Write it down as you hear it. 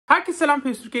Herkese selam,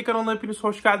 TÜRKİYE kanalına hepiniz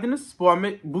hoş geldiniz.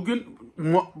 Bugün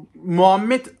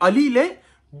Muhammed Ali ile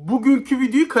bugünkü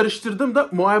videoyu karıştırdım da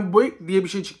MOBİLE diye bir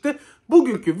şey çıktı.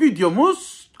 Bugünkü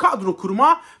videomuz kadro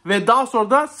kurma ve daha sonra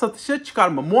da satışa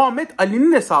çıkarma. Muhammed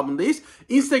Ali'nin hesabındayız.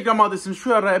 Instagram adresini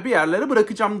şu araya bir yerlere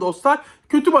bırakacağım dostlar.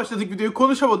 Kötü başladık, videoyu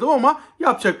konuşamadım ama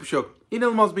yapacak bir şey yok.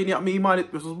 İnanılmaz, beni yapmayı ihmal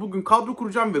etmiyorsunuz. Bugün kadro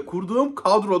kuracağım ve kurduğum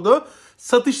kadroda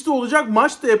satışta olacak.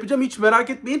 Maç da yapacağım, hiç merak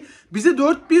etmeyin. Bize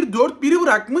 4-1-4-1'i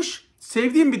bırakmış.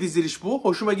 Sevdiğim bir diziliş bu.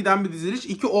 Hoşuma giden bir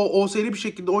diziliş. O seri bir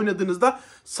şekilde oynadığınızda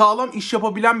sağlam iş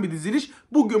yapabilen bir diziliş.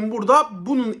 Bugün burada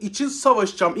bunun için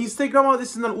savaşacağım. Instagram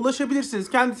adresinden ulaşabilirsiniz.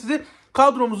 Kendisi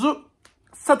kadromuzu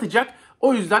satacak.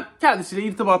 O yüzden kendisiyle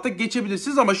irtibata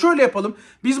geçebilirsiniz ama şöyle yapalım.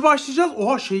 Biz başlayacağız.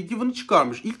 Oha, şey given'ı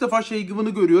çıkarmış. İlk defa şey given'ı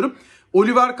görüyorum.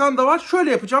 Oliver Kahn da var.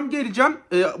 Şöyle yapacağım. Geleceğim.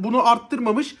 Bunu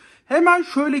arttırmamış. Hemen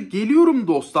şöyle geliyorum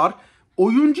dostlar.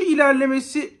 Oyuncu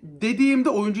ilerlemesi dediğimde,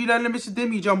 oyuncu ilerlemesi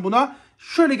demeyeceğim buna.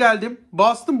 Şöyle geldim.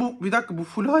 Bastım. Bir dakika, bu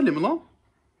full hali mi lan?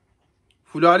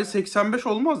 Full hali 85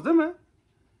 olmaz değil mi?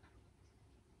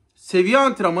 Seviye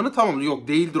antrenmanı tamam. Yok,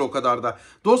 değildir o kadar da.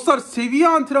 Dostlar, seviye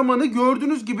antrenmanı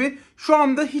gördüğünüz gibi şu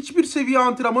anda hiçbir seviye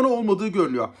antrenmanı olmadığı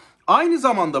görünüyor. Aynı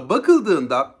zamanda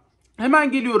bakıldığında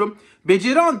hemen geliyorum.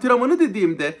 Beceri antrenmanı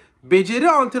dediğimde beceri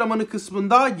antrenmanı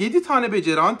kısmında 7 tane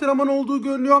beceri antrenmanı olduğu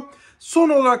görünüyor. Son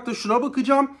olarak da şuna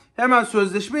bakacağım. Hemen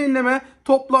sözleşme yenileme.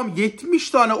 Toplam 70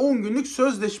 tane 10 günlük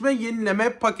sözleşme yenileme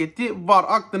paketi var.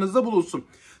 Aklınızda bulunsun.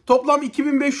 Toplam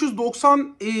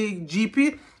 2590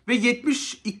 GP ve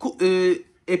 70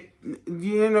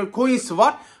 coins'i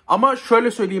var. Ama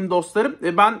şöyle söyleyeyim dostlarım.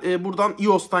 Ben buradan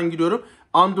iOS'tan giriyorum.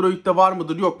 Android'de var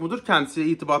mıdır yok mudur kendisiyle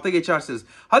irtibata geçersiniz.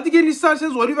 Hadi gelin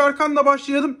isterseniz Oliver Kahn'la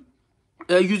başlayalım.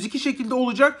 102 şekilde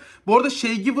olacak. Bu arada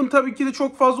Shea Given tabii ki de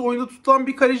çok fazla oyunda tutulan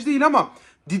bir kaleci değil ama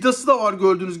Didas'ı da var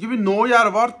gördüğünüz gibi. Neuer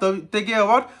var. Taki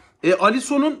var.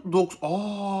 Alisson'un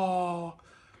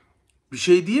bir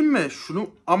şey diyeyim mi? Şunu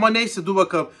ama neyse, dur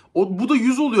bakalım. Bu da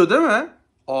 100 oluyor değil mi?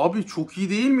 Abi çok iyi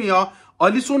değil mi ya?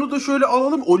 Alisson'u da şöyle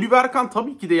alalım. Oliver Kahn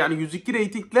tabii ki de yani 102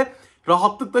 reytingle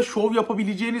rahatlıkla şov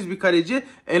yapabileceğiniz bir kaleci.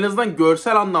 En azından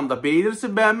görsel anlamda.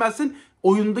 Beğenirsin beğenmezsin.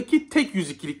 Oyundaki tek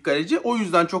 102'lik kaleci. O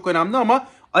yüzden çok önemli ama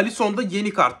Alisson da yeni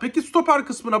kart. Peki stoper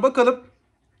kısmına bakalım.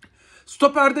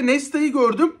 Stoper'de Nesta'yı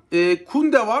gördüm.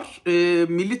 Kunde var.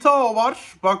 Militao var.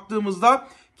 Baktığımızda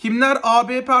kimler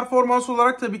AB performans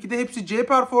olarak tabii ki de hepsi C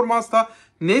performansta.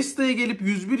 Nesta'ya gelip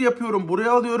 101 yapıyorum.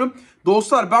 Buraya alıyorum.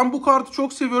 Dostlar, ben bu kartı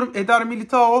çok seviyorum. Eder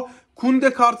Militao.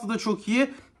 Kunde kartı da çok iyi.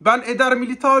 Ben Eder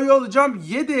Militao'yu alacağım.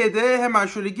 Yede'ye de hemen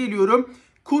şöyle geliyorum.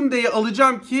 Kunde'yi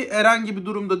alacağım ki herhangi bir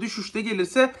durumda düşüşte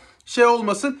gelirse şey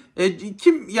olmasın.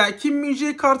 Kim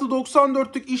Min-jae kartı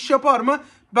 94'lük iş yapar mı?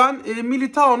 Ben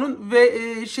Militao'nun ve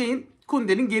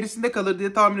Kunde'nin gerisinde kalır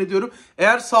diye tahmin ediyorum.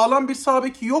 Eğer sağlam bir sağ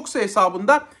beki yoksa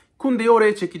hesabında Kunde'yi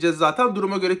oraya çekeceğiz zaten.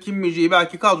 Duruma göre Kim Min-jae'yi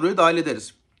belki kadroya dahil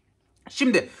ederiz.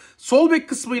 Şimdi sol bek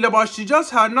kısmıyla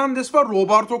başlayacağız. Hernandez var.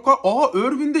 Roberto Carlos.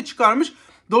 Irvin de çıkarmış.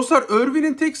 Dostlar,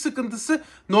 Irvin'in tek sıkıntısı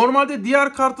normalde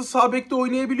diğer kartı sağ bekte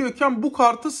oynayabiliyorken bu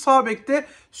kartı sağ bekte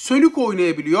sönük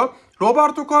oynayabiliyor.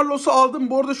 Roberto Carlos'u aldım.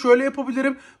 Bu arada şöyle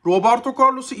yapabilirim. Roberto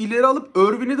Carlos'u ileri alıp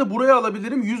Irvin'i de buraya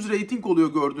alabilirim. 100 rating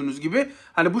oluyor gördüğünüz gibi.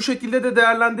 Hani bu şekilde de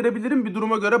değerlendirebilirim. Bir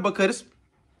duruma göre bakarız.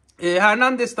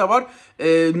 Hernandez de var.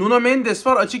 Nuno Mendes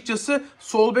var. Açıkçası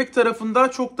sol bek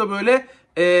tarafında çok da böyle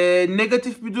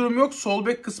negatif bir durum yok. Sol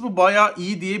bek kısmı bayağı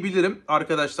iyi diyebilirim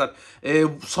arkadaşlar.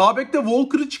 Sağ bekte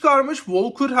Walker'ı çıkarmış.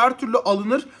 Walker her türlü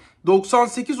alınır.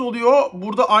 98 oluyor.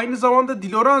 Burada aynı zamanda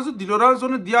Di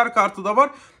Lorenzo'nun diğer kartı da var.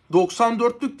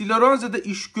 94'lük Di Lorenzo'da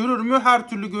iş görür mü? Her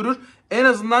türlü görür. En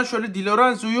azından şöyle Di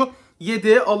Lorenzo'yu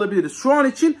yedeğe alabiliriz. Şu an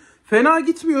için fena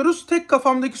gitmiyoruz. Tek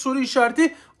kafamdaki soru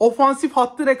işareti ofansif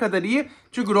hattı ne kadar iyi?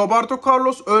 Çünkü Roberto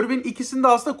Carlos, Irvin ikisini de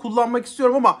aslında kullanmak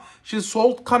istiyorum ama şimdi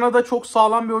sol kanada çok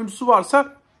sağlam bir oyuncusu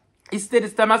varsa ister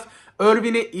istemez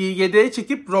Irvin'i yedeğe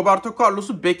çekip Roberto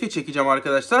Carlos'u beke çekeceğim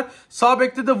arkadaşlar. Sağ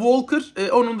bekte de Walker,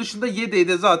 onun dışında yedeği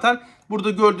de zaten burada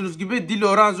gördüğünüz gibi Di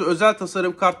Lorenzo özel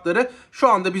tasarım kartları şu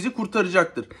anda bizi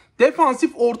kurtaracaktır.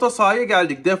 Defansif orta sahaya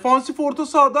geldik. Defansif orta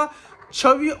sahada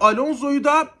Xavi Alonso'yu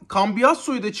da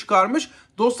Cambiaso'yu da çıkarmış.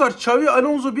 Dostlar, Xavi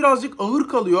Alonso birazcık ağır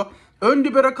kalıyor. Ön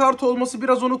libero kartı olması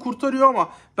biraz onu kurtarıyor ama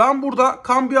ben burada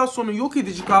Cambiaso'nun yok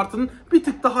edici kartının bir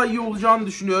tık daha iyi olacağını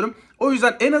düşünüyorum. O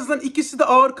yüzden en azından ikisi de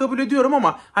ağır kabul ediyorum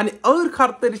ama hani ağır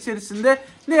kartlar içerisinde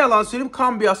ne yalan söyleyeyim,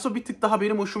 Cambiaso bir tık daha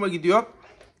benim hoşuma gidiyor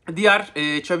diğer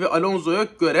Xavi Alonso'ya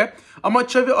göre. Ama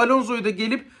Xavi Alonso'yu da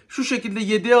gelip şu şekilde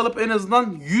 7'ye alıp en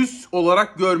azından 100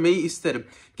 olarak görmeyi isterim.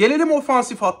 Gelelim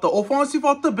ofansif hatta. Ofansif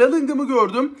hatta Bellingham'ı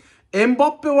gördüm.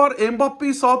 Mbappe var.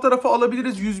 Mbappe'yi sağ tarafa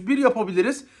alabiliriz. 101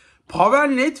 yapabiliriz. Pavel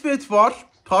Nedved var.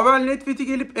 Pavel Nedved'i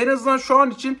gelip en azından şu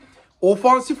an için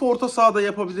ofansif orta sahada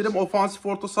yapabilirim. Ofansif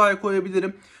orta sahaya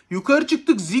koyabilirim. Yukarı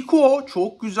çıktık. Zico.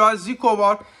 Çok güzel. Zico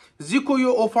var. Zico'yu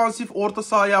ofansif orta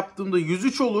saha yaptığımda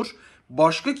 103 olur.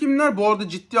 Başka kimler? Bu arada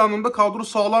ciddi anlamda kadro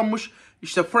sağlanmış.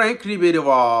 İşte Frank Ribery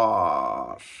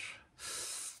var.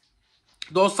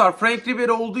 Dostlar Frank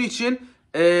Ribery olduğu için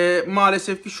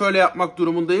maalesef ki şöyle yapmak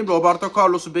durumundayım. Roberto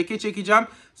Carlos'u beke çekeceğim.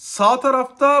 Sağ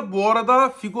tarafta bu arada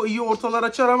Figo iyi ortalar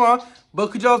açar ama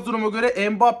bakacağız duruma göre.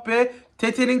 Mbappe,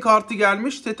 Tete'nin kartı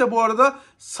gelmiş. Tete bu arada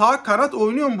sağ kanat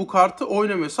oynuyor mu bu kartı?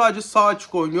 Oynamıyor. Sadece sağ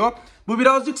açık oynuyor. Bu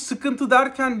birazcık sıkıntı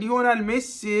derken Lionel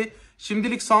Messi.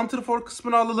 Şimdilik santrfor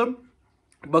kısmını alalım.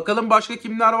 Bakalım başka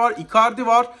kimler var? Icardi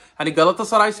var. Hani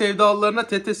Galatasaray sevdalılarına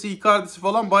Tete'si, Icardi'si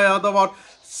falan bayağı da var.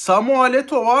 Samuel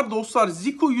Eto'o var. Dostlar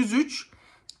Zico 103.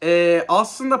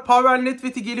 Aslında Pavel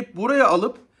Nedved'i gelip buraya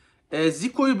alıp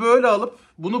Zico'yu böyle alıp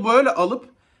bunu böyle alıp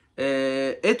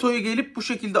Eto'yu gelip bu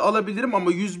şekilde alabilirim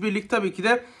ama 101'lik tabii ki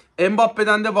de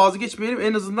Mbappe'den de vazgeçmeyelim.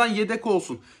 En azından yedek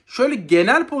olsun. Şöyle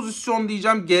genel pozisyon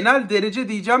diyeceğim. Genel derece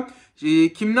diyeceğim.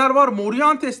 Kimler var?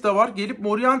 Morientes de var. Gelip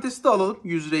Morientes'i de alalım.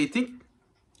 100 rating.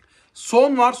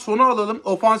 Son var. Sonu alalım.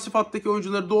 Ofansif hattaki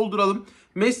oyuncuları dolduralım.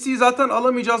 Messi'yi zaten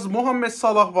alamayacağız. Muhammed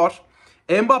Salah var.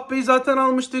 Mbappe'yi zaten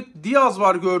almıştık. Diaz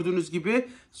var gördüğünüz gibi.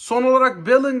 Son olarak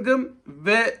Bellingham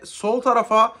ve sol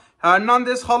tarafa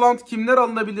Hernandez, Haaland kimler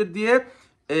alınabilir diye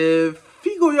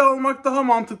Figo'yu almak daha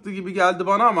mantıklı gibi geldi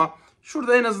bana ama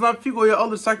şurada en azından Figo'yu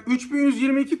alırsak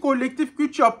 3122 kolektif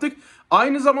güç yaptık.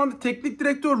 Aynı zamanda teknik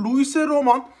direktör Luis'e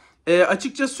Roman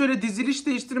açıkçası söyle diziliş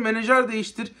değiştir, menajer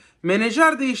değiştir.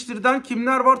 Menajer değiştirden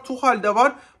kimler var? Tuchel'de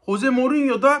var. Jose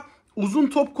Mourinho'da uzun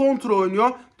top kontrol oynuyor.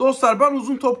 Dostlar ben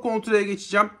uzun top kontrole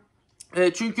geçeceğim.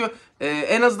 Çünkü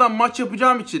en azından maç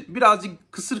yapacağım için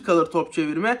birazcık kısır kalır top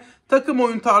çevirme. Takım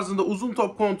oyun tarzında uzun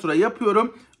top kontrol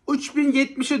yapıyorum.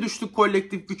 3070'e düştük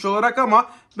kolektif güç olarak ama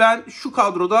ben şu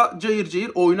kadroda cayır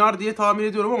cayır oynar diye tahmin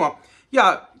ediyorum ama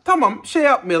ya tamam şey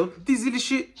yapmayalım.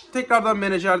 Dizilişi tekrardan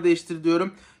menajer değiştir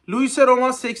diyorum. Luis'e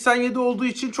Roman 87 olduğu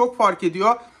için çok fark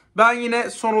ediyor. Ben yine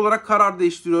son olarak karar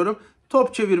değiştiriyorum.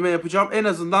 Top çevirme yapacağım. En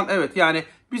azından evet yani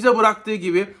bize bıraktığı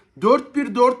gibi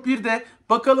 4-1-4-1'de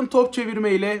bakalım top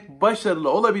çevirmeyle başarılı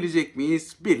olabilecek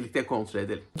miyiz? Birlikte kontrol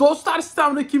edelim. Dostlar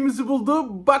sistem rakibimizi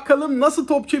buldu. Bakalım nasıl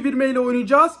top çevirmeyle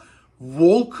oynayacağız?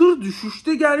 Walker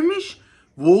düşüşte gelmiş.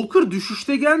 Walker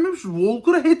düşüşte gelmemiş.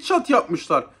 Walker'a headshot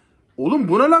yapmışlar. Oğlum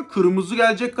bu ne lan? Kırmızı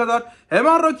gelecek kadar.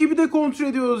 Hemen rakibi de kontrol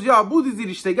ediyoruz. Ya bu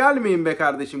dizilişte gelmeyin be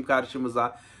kardeşim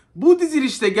karşımıza. Bu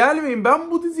dizilişte gelmeyin.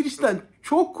 Ben bu dizilişten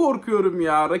çok korkuyorum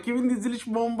ya. Rakibin diziliş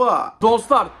bomba.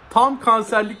 Dostlar tam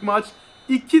kanserlik maç.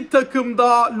 İki takım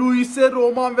da Luis'e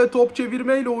Roman ve top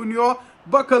çevirmeyle oynuyor.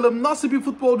 Bakalım nasıl bir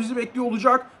futbol bizi bekliyor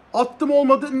olacak. Attım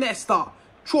olmadı. Nesta.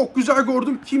 Çok güzel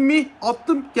gördüm. Kimmih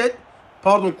attım.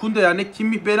 Pardon Kunde yani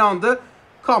Kimmih beni andı.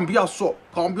 Cambiasso.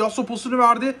 Cambiasso pasını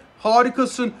verdi.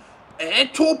 Harikasın.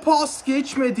 Eto'o pas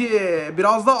geçmedi.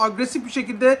 Biraz daha agresif bir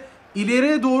şekilde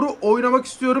ileriye doğru oynamak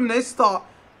istiyorum. Nesta.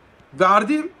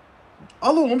 Verdim.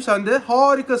 Al oğlum sen de.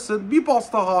 Harikasın. Bir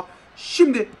pas daha.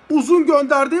 Şimdi uzun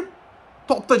gönderdim.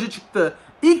 Top tacı çıktı.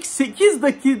 İlk 8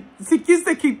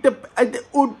 dakika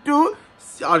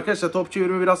arkadaşlar top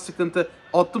çevirme biraz sıkıntı.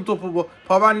 Attım topu bu.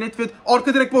 Pavel Nedved.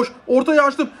 Arka direk boş. Ortaya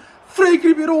açtım. Frank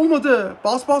Ribery olmadı.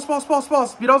 Bas.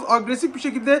 Biraz agresif bir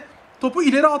şekilde topu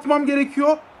ileri atmam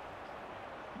gerekiyor.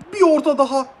 Bir orta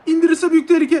daha. İndirirse büyük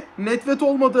tehlike. Nedved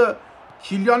olmadı.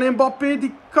 Kylian Mbappe'ye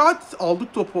dikkat.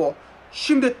 Aldık topu.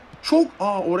 Şimdi çok...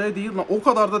 oraya değil lan. O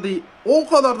kadar da değil. O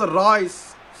kadar da Rice.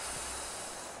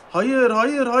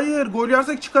 Hayır. Gol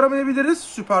yersek çıkaramayabiliriz.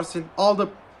 Süpersin. Aldım.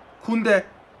 Kunde.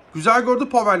 Güzel gördü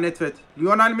Pavel Nedved.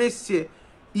 Lionel Messi.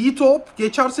 İyi top.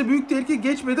 Geçerse büyük tehlike.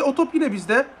 Geçmedi. O top yine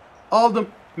bizde. Aldım.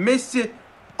 Messi.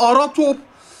 Ara top.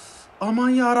 Aman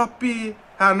yarabbi.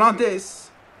 Hernandez.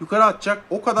 Yukarı atacak.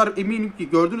 O kadar eminim ki.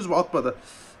 Gördünüz mü? Atmadı.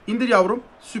 İndir yavrum.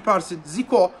 Süpersin.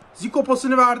 Zico. Zico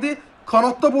pasını verdi.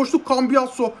 Kanatta boşluk.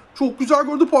 Cambiasso. Çok güzel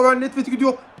gördü. Pavel Nedved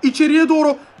gidiyor. İçeriye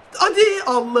doğru. Hadi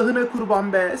Allah'ına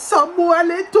kurban be. Samuel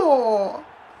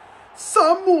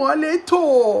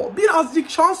Eto'o. Birazcık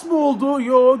şans mı oldu?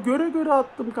 Yo göre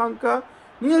attım kanka.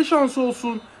 Niye şans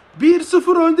olsun?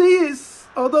 1-0 öndeyiz.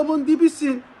 Adamın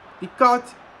dibisin. Dikkat.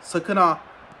 Sakın ha.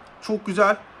 Çok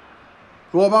güzel.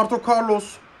 Roberto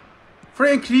Carlos.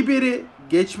 Frank Ribery.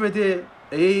 Geçmedi.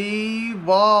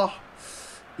 Eyvah.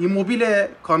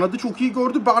 MOBİLE. Kanadı çok iyi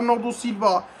gördü. Bernardo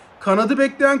Silva. Kanadı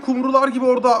bekleyen kumrular gibi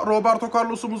orada Roberto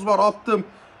Carlos'umuz var. Attım.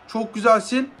 Çok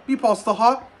güzelsin. Bir pas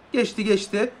daha.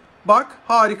 Geçti. Bak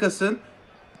harikasın.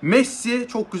 Messi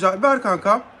çok güzel. Ver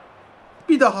kanka.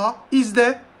 Bir daha.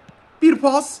 İzle. Bir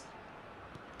pas.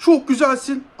 Çok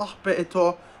güzelsin. Ah be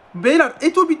Eto. Beyler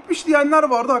Eto bitmiş diyenler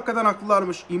vardı. Hakikaten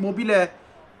haklılarmış. Immobile.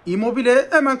 Immobile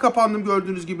hemen kapandım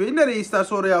gördüğünüz gibi. Nereye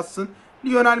isterse oraya atsın.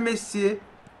 Lionel Messi.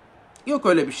 Yok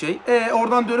öyle bir şey.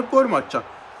 Oradan dönüp gol mü atacak?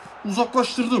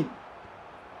 Uzaklaştırdım.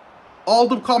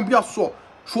 Aldım Cambiasso.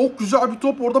 Çok güzel bir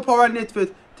top. Orada Pavel Nedved.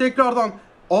 Tekrardan.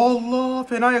 Allah,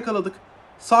 fena yakaladık.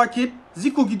 Sakin.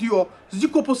 Zico gidiyor.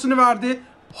 Zico pasını verdi.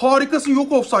 Harikasın.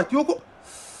 Yok offside. Yok.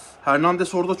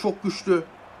 Hernandez orada çok güçlü.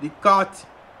 Dikkat.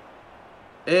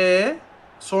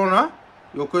 Sonra?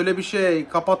 Yok öyle bir şey.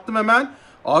 Kapattım hemen.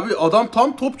 Abi adam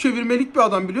tam top çevirmelik bir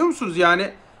adam, biliyor musunuz?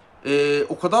 Yani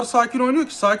o kadar sakin oynuyor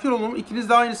ki. Sakin olun. İkiniz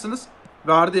de aynısınız.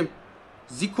 Verdim.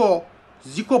 Zico.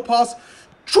 Zico pas.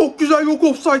 Çok güzel, yok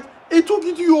offside. Eto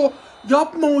gidiyor.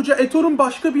 Yapma hoca. Eto'nun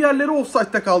başka bir yerleri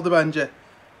offside'de kaldı bence.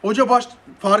 Hoca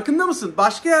farkında mısın?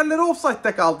 Başka yerleri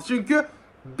offside'de kaldı. Çünkü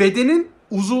bedenin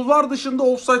uzuvlar dışında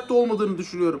offside'de olmadığını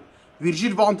düşünüyorum.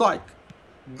 Virgil van Dijk.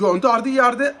 Gönderdiği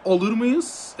yerde alır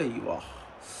mıyız? Eyvah.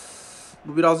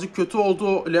 Bu birazcık kötü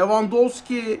oldu.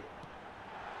 Lewandowski.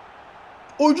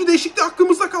 Oyuncu değişikliği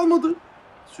hakkımızda kalmadı.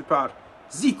 Süper.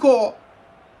 Zico.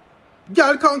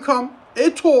 Gel kankam.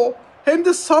 Eto. Hem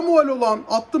de Samuel olan.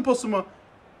 Attım pasımı.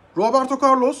 Roberto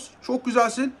Carlos. Çok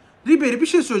güzelsin. Ribery, bir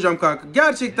şey söyleyeceğim kanka.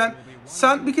 Gerçekten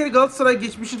sen bir kere Galatasaray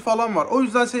geçmişin falan var. O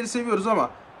yüzden seni seviyoruz ama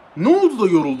ne oldu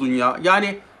da yoruldun ya?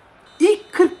 Yani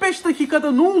ilk 45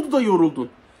 dakikada ne oldu da yoruldun?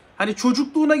 Hani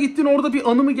çocukluğuna gittin, orada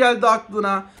bir anı mı geldi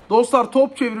aklına? Dostlar,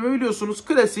 top çevirme biliyorsunuz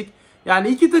klasik. Yani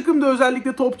iki takım da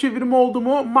özellikle top çevirme oldu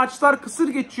mu maçlar kısır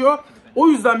geçiyor. O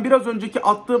yüzden biraz önceki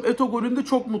attığım Eto golünde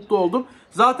çok mutlu oldum.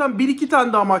 Zaten 1-2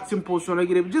 tane daha maksimum pozisyona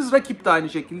girebileceğiz. Rakip de aynı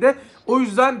şekilde. O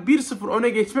yüzden 1-0 öne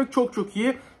geçmek çok çok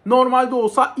iyi. Normalde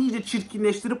olsa iyice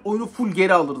çirkinleştirip oyunu full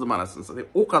geri alırdım anasını satayım.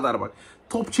 O kadar bak.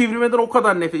 Top çevirmeden o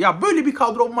kadar nefret. Ya böyle bir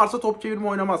kadron varsa top çevirme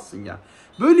oynamazsın ya.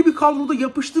 Böyle bir kadroda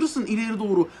yapıştırırsın ileri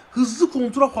doğru. Hızlı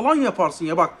kontra falan yaparsın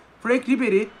ya. Bak Frank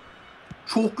Ribery.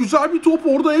 Çok güzel bir top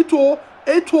orada Eto.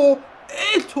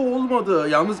 Eto olmadı.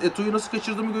 Yalnız Eto'yu nasıl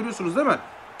kaçırdığımı görüyorsunuz değil mi?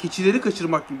 Keçileri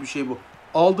kaçırmak gibi bir şey bu.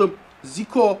 Aldım.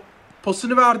 Zico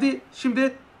pasını verdi.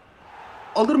 Şimdi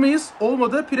alır mıyız?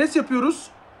 Olmadı. Pres yapıyoruz.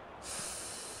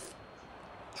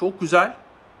 Çok güzel.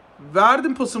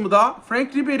 Verdim pasımı da.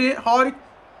 Frank Ribery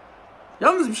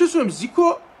Yalnız bir şey söyleyeyim.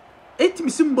 Zico et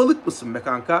misin balık mısın be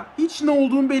kanka? Hiç ne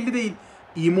olduğun belli değil.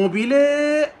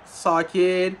 Immobile.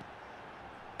 Sakin.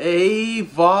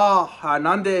 Eyvah.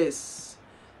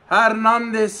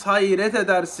 Hernandez hayret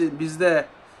edersin bizde.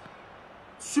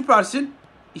 Süpersin.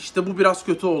 İşte bu biraz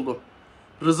kötü oldu.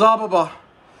 Rıza Baba.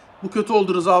 Bu kötü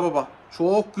oldu Rıza Baba.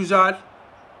 Çok güzel.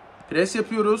 Pres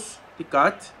yapıyoruz.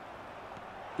 Dikkat.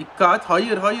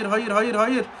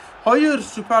 Hayır,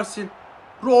 süpersin.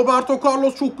 Roberto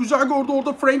Carlos çok güzel gördü.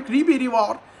 Orada Frank Ribery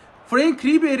var. Frank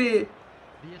Ribery.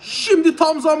 Şimdi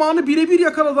tam zamanı birebir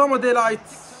yakaladı ama Delight.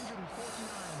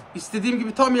 İstediğim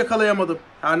gibi tam yakalayamadım.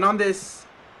 Hernandez.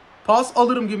 Pas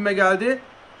alırım gibime geldi.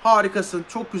 Harikasın.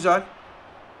 Çok güzel.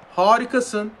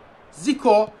 Harikasın.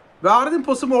 Zico. Verdim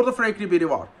pasımı, orada Frank Ribery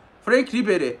var. Frank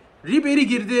Ribery. Ribery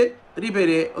girdi.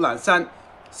 Ribery. Ulan sen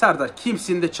Serdar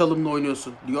kimsin de çalımla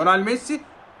oynuyorsun? Lionel Messi.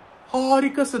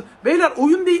 Harikasın. Beyler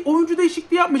oyuncu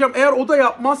değişikliği yapmayacağım. Eğer o da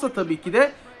yapmazsa tabii ki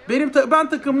de ben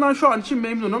takımdan şu an için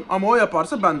memnunum. Ama o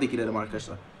yaparsa ben de girerim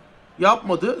arkadaşlar.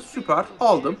 Yapmadı. Süper.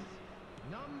 Aldım.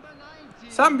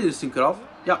 Sen bilirsin kral.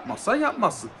 Yapmazsan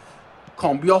yapmazsın.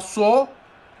 Cambiasso.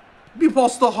 Bir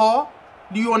pas daha.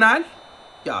 Lionel.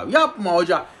 Ya yapma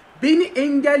hoca. Beni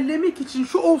engellemek için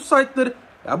şu offside'ları.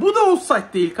 Ya bu da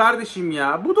offside değil kardeşim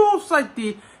ya. Bu da offside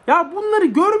değil. Ya bunları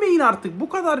görmeyin artık. Bu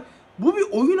kadar. Bu bir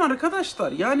oyun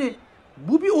arkadaşlar. Yani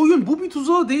bu bir oyun. Bu bir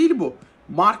tuzağı değil bu.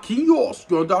 Marquinhos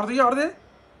gönderdiği yerde.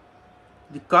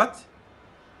 Dikkat.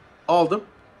 Aldım.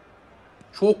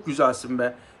 Çok güzelsin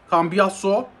be.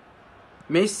 Cambiasso.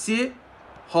 Messi.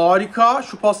 Harika.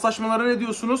 Şu paslaşmalara ne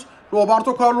diyorsunuz?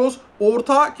 Roberto Carlos.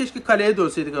 Orta. Keşke kaleye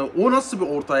dönseydik. O nasıl bir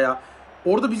orta ya?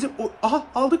 Orada bizim... Aha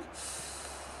aldık.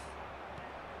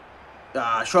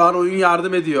 Ya şu an oyun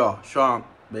yardım ediyor. Şu an.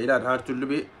 Beyler her türlü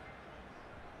bir...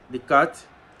 Dikkat.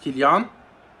 Kylian.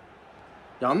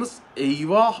 Yalnız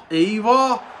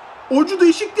eyvah. Oyuncu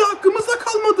değişikliği hakkımızda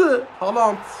kalmadı.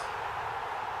 Haaland.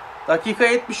 Dakika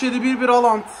 77 1-1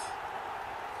 Haaland.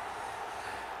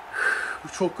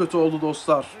 Bu çok kötü oldu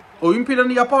dostlar. Oyun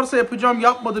planı yaparsa yapacağım.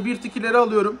 Yapmadı. Bir tikileri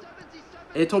alıyorum.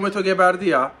 Eto geberdi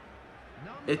ya.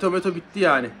 Eto bitti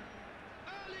yani.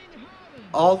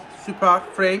 Al. Süper.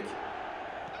 Frank.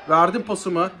 Verdim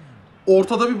pasımı.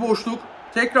 Ortada bir boşluk.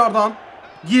 Tekrardan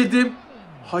girdim.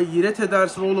 Hayret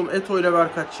edersin oğlum. Eto ile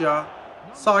ver kaç ya.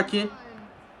 Sakin.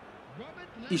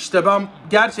 İşte ben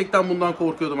gerçekten bundan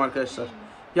korkuyordum arkadaşlar.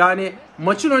 Yani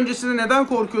maçın öncesinde neden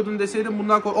korkuyordun deseydim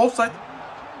bundan offside.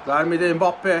 Vermedi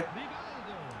Mbappe.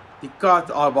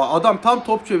 Dikkat. Adam tam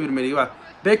top çevirmeli. Bak.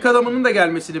 Bek adamının da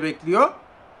gelmesini bekliyor.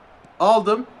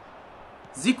 Aldım.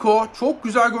 Zico çok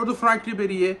güzel gördü Frank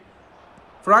Ribery'i.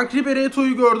 Frank Ribery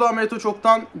Eto'yu gördü ama Eto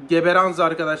çoktan geberandı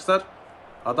arkadaşlar.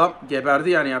 Adam geberdi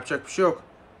yani, yapacak bir şey yok.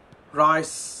 Rice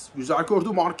güzel gördü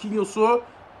Marquinhos'u.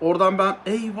 Oradan ben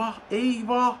eyvah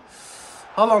eyvah.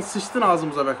 Haaland sıçtın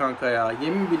ağzımıza be kanka ya.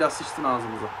 Yemin billah sıçtın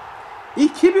ağzımıza.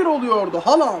 2-1 oluyordu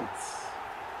Haaland.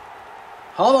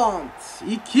 Haaland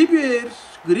 2-1.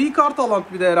 Gri kart Haaland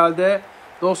bir de herhalde.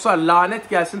 Dostlar lanet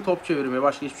gelsin top çevirmeye.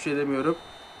 Başka hiçbir şey demiyorum.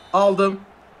 Aldım.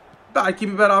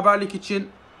 Belki bir beraberlik için.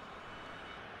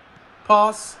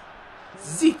 Pas.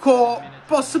 Zico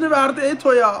pasını verdi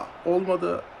Eto'ya.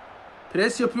 Olmadı.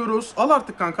 Pres yapıyoruz. Al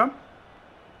artık kankam.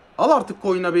 Al artık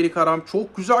koyuna beri karam.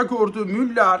 Çok güzel gördü.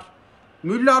 Müller.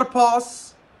 Müller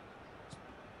pas.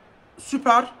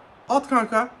 Süper. At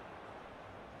kanka.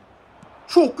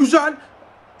 Çok güzel.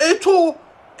 Eto.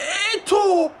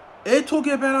 Eto. Eto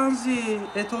Geberanzi.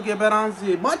 Eto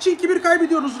Geberanzi. Maçı 2-1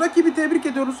 kaybediyoruz. Rakibi tebrik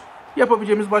ediyoruz.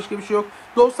 Yapabileceğimiz başka bir şey yok.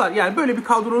 Dostlar yani böyle bir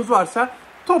kadronuz varsa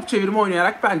top çevirme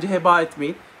oynayarak bence heba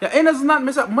etmeyin. Ya en azından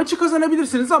mesela maçı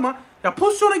kazanabilirsiniz ama ya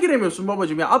pozisyona giremiyorsun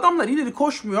babacığım. Ya adamlar ileri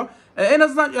koşmuyor. En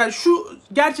azından yani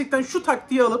gerçekten şu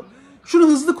taktiği alıp şunu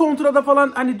hızlı kontrada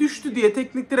falan hani düştü diye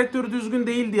teknik direktörü düzgün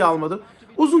değil diye almadım.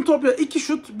 Uzun top ya 2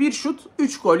 şut, 1 şut,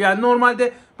 3 gol. Yani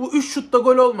normalde bu 3 şutta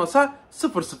gol olmasa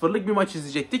 0-0'lık bir maç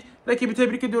izleyecektik. Rakibi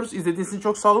tebrik ediyoruz. İzlediğiniz için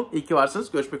çok sağ olun. İyi ki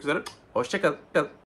varsınız. Görüşmek üzere. Hoşça kalın.